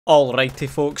Alrighty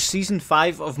folks, Season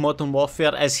 5 of Modern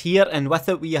Warfare is here, and with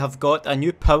it we have got a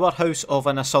new powerhouse of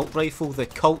an assault rifle, the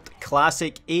cult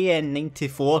classic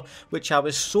AN-94, which I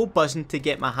was so buzzing to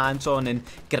get my hands on and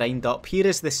grind up. Here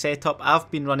is the setup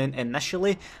I've been running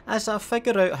initially as I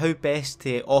figure out how best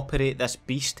to operate this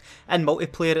beast, in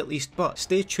multiplayer at least, but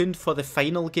stay tuned for the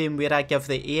final game where I give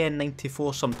the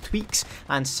AN-94 some tweaks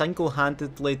and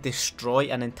single-handedly destroy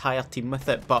an entire team with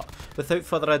it. But without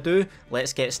further ado,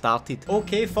 let's get started.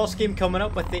 Okay, first game coming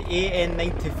up with the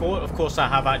AN-94. Of course I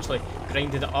have actually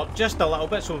grinded it up just a little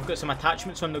bit, so we've got some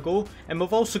attachments on the go, and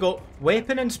we've also got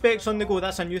weapon inspects on the go.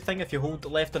 That's a new thing. If you hold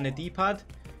left on the D-pad,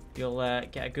 you'll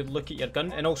get a good look at your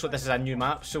gun. And also this is a new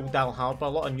map, Soledad Harbour. A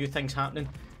lot of new things happening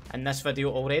in this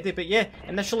video already. But yeah,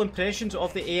 initial impressions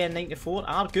of the AN-94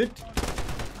 are good.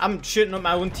 I'm shooting at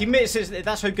my own teammates.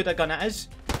 That's how good a gun it is.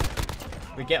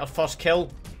 We get our first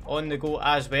kill on the go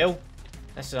as well.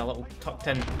 This is a little tucked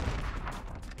in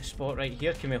spot right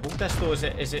here. Can we hold this though?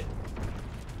 Is it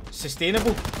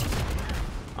sustainable?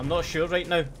 I'm not sure right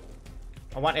now.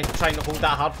 I want to try and hold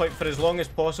that hard point for as long as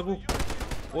possible.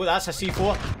 Oh, that's a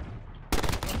C4.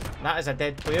 That is a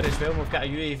dead player as well. We've got a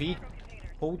UAV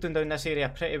holding down this area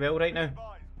pretty well right now.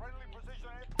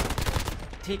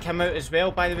 Take him out as well,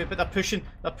 by the way, but they're pushing.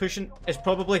 They're pushing. It's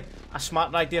probably a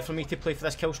smarter idea for me to play for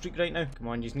this kill streak right now. Come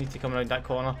on, you just need to come around that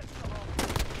corner.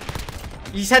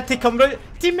 He's had to come round.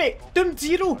 Teammate, doomed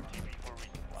zero.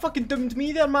 Fucking doomed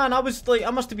me there, man. I was like, I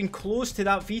must have been close to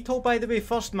that VTOL, by the way,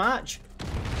 first match.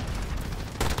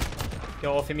 Get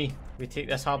off of me. We take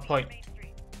this hard point.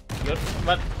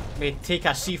 We take a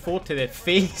C4 to the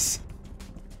face.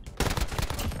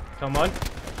 Come on.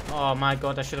 Oh my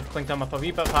god, I should have cleaned him up a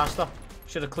wee bit faster.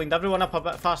 Should have cleaned everyone up a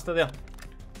bit faster there.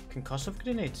 Concussive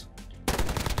grenades.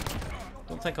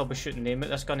 Don't think I'll be shooting aim at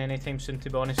this gun anytime soon, to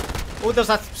be honest. Oh, there's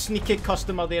a sneaky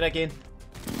customer there again.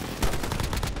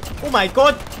 Oh my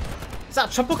god! Is that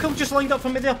a triple kill just lined up for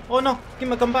me there? Oh no, give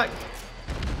my gun back.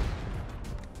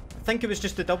 I think it was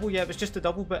just a double. Yeah, it was just a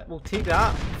double, but we'll take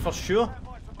that for sure.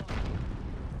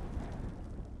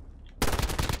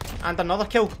 And another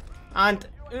kill. And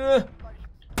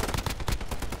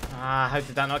how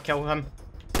did that not kill him?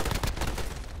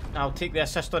 I'll take the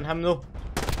assist on him though,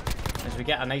 as we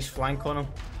get a nice flank on him.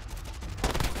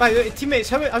 By the way, teammates,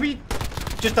 how are we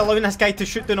just allowing this guy to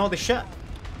shoot down all the shit?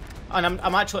 And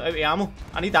I'm actually out of ammo.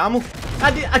 I need ammo.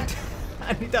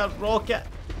 I need a rocket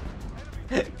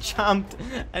jammed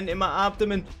into my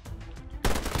abdomen.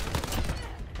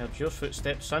 Heard your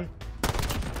footsteps, son.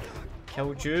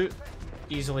 Killed you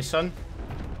easily, son.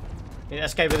 Yeah,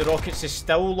 this guy with the rockets is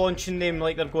still launching them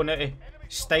like they're going out of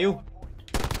style.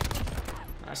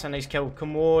 That's a nice kill.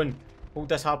 Come on. Hold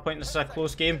this hard point. This is a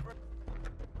close game.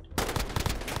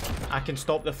 I can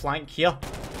stop the flank here.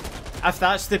 If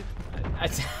that's the...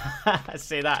 I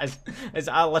say that as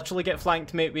I literally get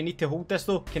flanked, mate. We need to hold this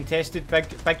though. Contested.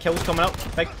 Big kills coming up.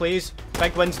 Big plays.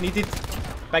 Big wins needed.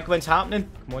 Big wins happening.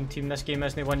 Come on, team. This game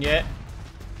isn't won yet.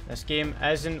 This game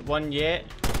isn't won yet.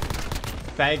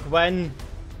 Big win.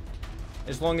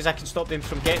 As long as I can stop them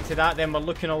from getting to that, then we're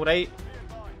looking alright.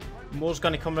 More's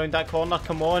going to come around that corner.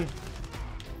 Come on.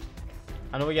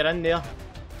 I know you're in there.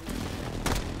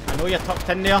 I know you're tucked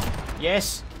in there.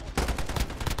 Yes.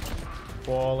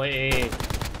 Quality.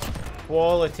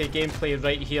 Quality gameplay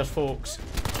right here, folks.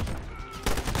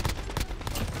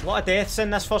 A lot of deaths in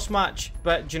this first match,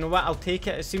 but do you know what? I'll take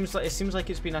it. It seems like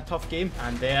it's been a tough game.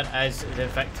 And there is the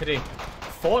victory.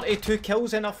 42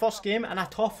 kills in our first game, and a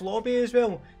tough lobby as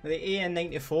well. The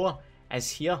AN-94 is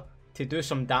here to do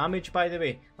some damage, by the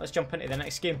way. Let's jump into the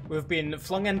next game. We've been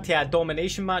flung into a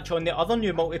domination match on the other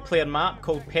new multiplayer map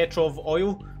called Petrov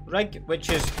Oil Rig, which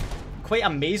is quite a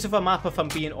maze of a map, if I'm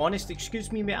being honest.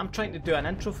 Excuse me, mate, I'm trying to do an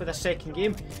intro for this second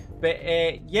game. But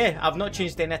yeah, I've not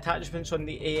changed any attachments on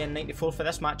the AN-94 for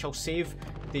this match. I'll save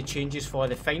the changes for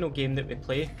the final game that we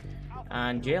play.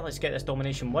 And yeah, let's get this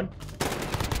domination won.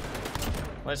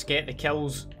 Let's get the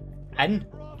kills in.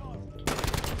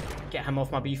 Get him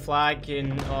off my B flag,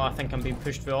 and oh, I think I'm being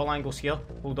pushed through all angles here.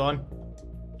 Hold on.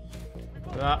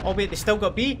 Oh wait, they still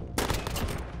got B.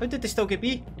 How did they still get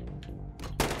B?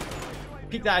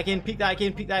 Peek that again, peek that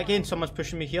again, peek that again. Someone's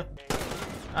pushing me here.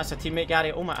 That's a teammate,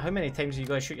 Gary. Oh my, how many times are you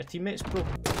going to shoot your teammates, bro?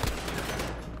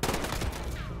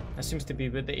 That seems to be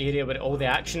the area where all the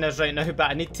action is right now, but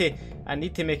I need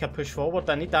to make a push forward.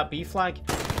 I need that B flag.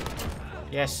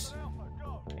 Yes.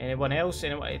 Anyone else?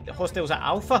 Hostiles at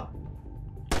Alpha?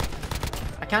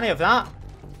 I can't have that.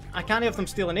 I can't have them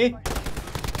stealing A.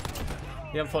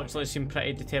 They unfortunately seem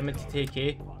pretty determined to take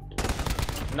A.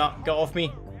 No, get off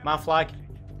me. My flag.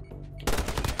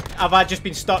 Have I just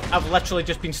been stuck? I've literally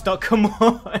just been stuck. Come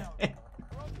on.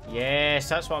 Yes,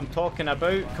 that's what I'm talking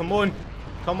about. Come on.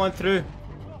 Come on through.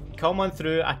 Come on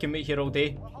through. I can wait here all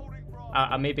day.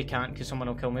 I maybe can't because someone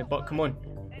will kill me, but come on.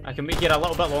 I can wait here a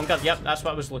little bit longer. Yep, that's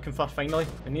what I was looking for, finally.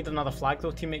 I need another flag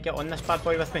though, teammate. Get on this bad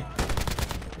boy with me.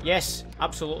 Yes,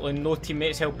 absolutely no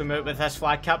teammates helping me out with this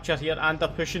flag capture here, and they're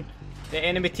pushing. The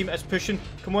enemy team is pushing.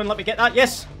 Come on, let me get that.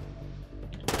 Yes!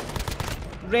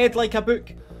 Red like a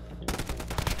book.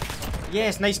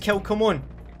 Yes, nice kill. Come on.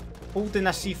 Holding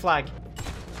this C flag.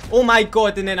 Oh my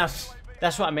god, and then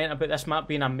that's what I meant about this map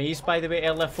being a maze, by the way,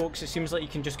 earlier, folks. It seems like you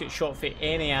can just get shot from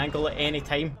any angle at any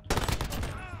time.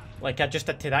 Like I just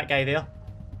did to that guy there.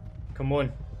 Come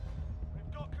on.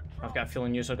 I've got a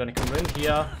feeling yous are going to come round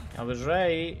here. I was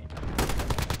right.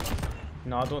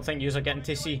 No, I don't think yous are getting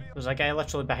to see. There's a guy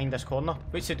literally behind this corner.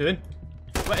 What's he doing?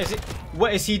 What is it?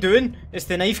 What is he doing? It's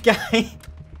the knife guy.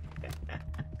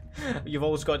 You've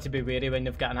always got to be wary when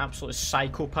you've got an absolute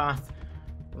psychopath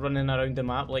running around the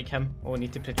map like him. Oh, I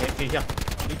need to protect you here.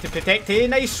 Need to protect you.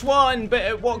 Nice one, but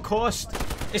at what cost?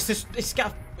 It's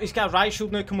got a riot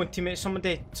shield now. Come on, teammate.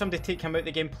 Somebody take him out of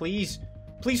the game, please.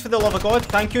 Please, for the love of God.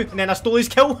 Thank you. And then I stole his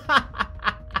kill.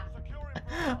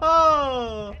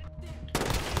 Oh.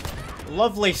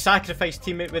 Lovely sacrifice,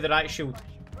 teammate, with the riot shield.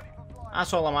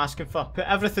 That's all I'm asking for. Put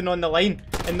everything on the line.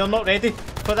 And they're not ready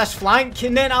for this flank.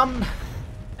 And then I'm...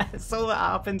 That's all that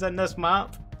happens in this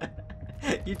map.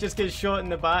 You just get shot in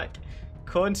the back.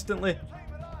 Constantly.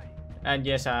 And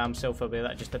yes, I am self-aware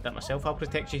that I just did that myself. I'll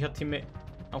protect you here, teammate.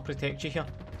 I'll protect you here.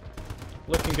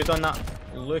 Looking good on that.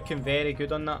 Looking very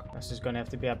good on that. This is going to have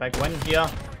to be a big win here.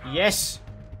 Yes!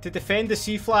 To defend the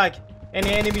C flag.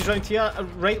 Any enemies around here?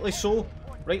 Rightly so.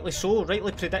 Rightly so.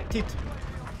 Rightly predicted.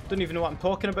 Don't even know what I'm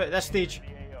talking about at this stage.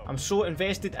 I'm so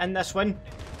invested in this win.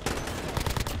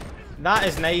 That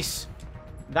is nice.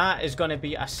 That is going to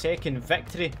be a second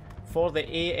victory for the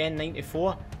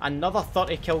AN-94. Another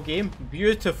 30 kill game.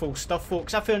 Beautiful stuff,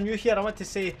 folks. If you're new here, I want to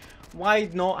say, why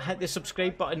not hit the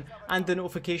subscribe button and the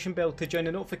notification bell to join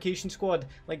the notification squad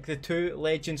like the two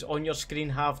legends on your screen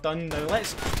have done. Now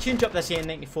let's change up this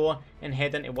AN-94 and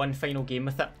head into one final game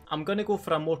with it. I'm going to go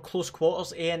for a more close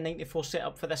quarters AN-94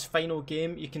 setup for this final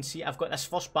game. You can see I've got this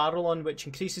first barrel on, which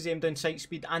increases aim down sight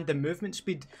speed and the movement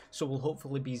speed, so we'll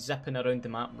hopefully be zipping around the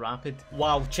map rapid.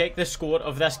 Wow, check the score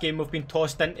of this game we've been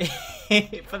tossed into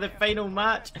for the final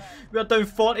match. We're down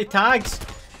 40 tags.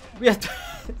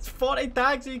 It's 40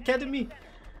 tags, are you kidding me?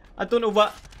 I don't know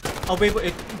what I'll be able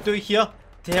to do here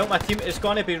to help my team. It's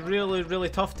going to be really, really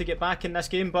tough to get back in this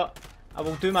game, but I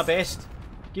will do my best.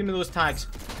 Give me those tags.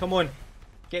 Come on.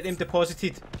 Get them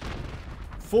deposited.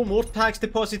 4 more tags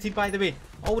deposited, by the way.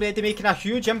 Already making a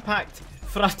huge impact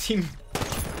for our team.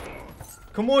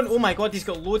 Come on. Oh my god, he's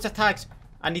got loads of tags.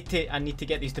 I need to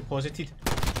get these deposited.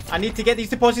 I need to get these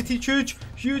deposited. Huge.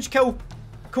 Huge kill.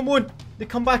 Come on. The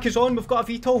comeback is on. We've got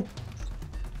a VTOL.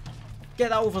 Get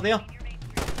that over there.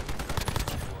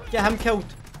 Get him killed.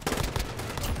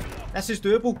 This is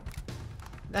doable.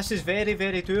 This is very,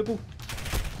 very doable.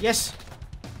 Yes.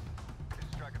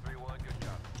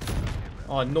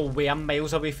 Oh, no way. I'm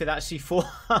miles away from that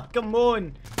C4. Come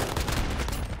on.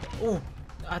 Oh,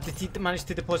 I managed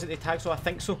to deposit the tag, so I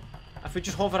think so. If we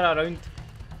just hover around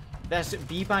this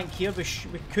B bank here,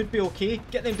 we could be okay.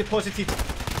 Get them deposited.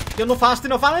 You're not fast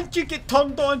enough, and you get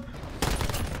turned on.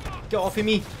 Get off of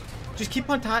me. Just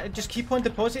keep on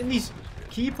depositing these.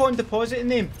 Keep on depositing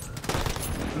them.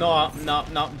 No,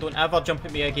 don't ever jump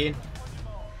at me again.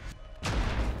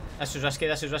 This is risky,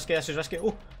 this is risky, this is risky.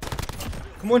 Oh,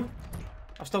 come on.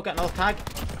 I've still got another tag.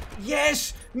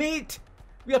 Yes, mate.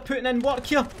 We are putting in work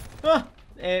here.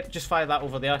 Just fire that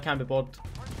over there, I can't be bored.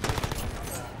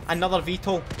 Another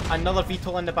VTOL. Another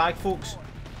VTOL in the bag, folks.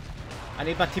 I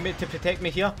need my teammate to protect me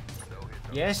here.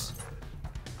 Yes.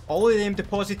 All of them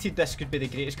deposited. This could be the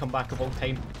greatest comeback of all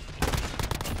time.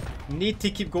 Need to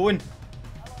keep going.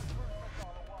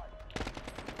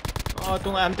 Oh,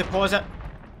 don't let him deposit.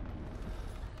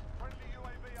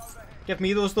 Give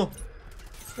me those though.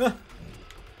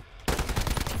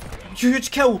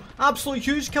 Huge kill. Absolute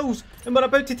huge kills. And we're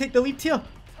about to take the lead here.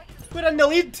 We're in the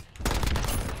lead.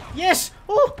 Yes.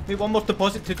 Oh, wait, one more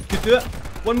deposit could do it.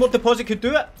 One more deposit could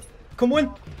do it. Come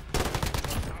on.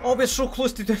 Oh, we're so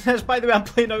close to doing this. By the way, I'm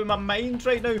playing out of my mind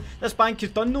right now. This bank is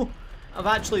done though. I've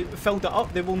actually filled it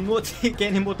up. They will not take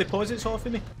any more deposits off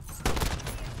of me.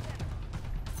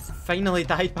 Finally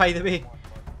died, by the way.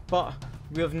 But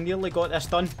we've nearly got this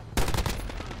done.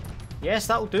 Yes,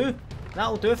 that'll do.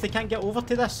 That'll do if they can't get over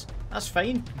to this. That's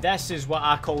fine. This is what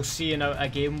I call seeing out a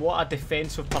game. What a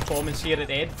defensive performance here at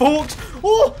the end, folks.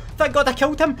 Oh, thank God I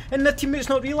killed him and the teammate's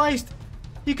not realised.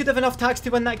 He could have enough tags to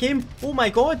win that game. Oh my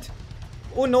God.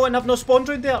 Oh no, and I've not spawned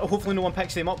round there. Hopefully no one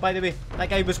picks them up, by the way. That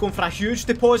guy was going for a huge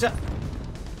deposit.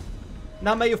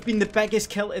 That might have been the biggest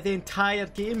kill of the entire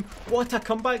game. What a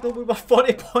comeback though. We were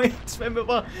 40 points when we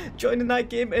were joining that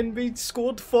game and we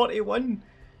scored 41.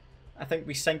 I think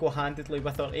we single-handedly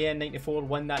with our AN-94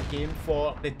 won that game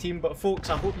for the team. But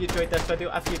folks, I hope you enjoyed this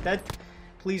video. If you did,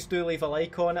 please do leave a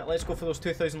like on it. Let's go for those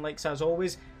 2,000 likes as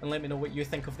always. And let me know what you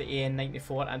think of the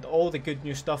AN-94 and all the good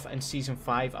new stuff in Season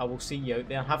 5. I will see you out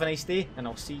there. Have a nice day and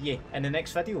I'll see you in the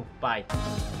next video. Bye.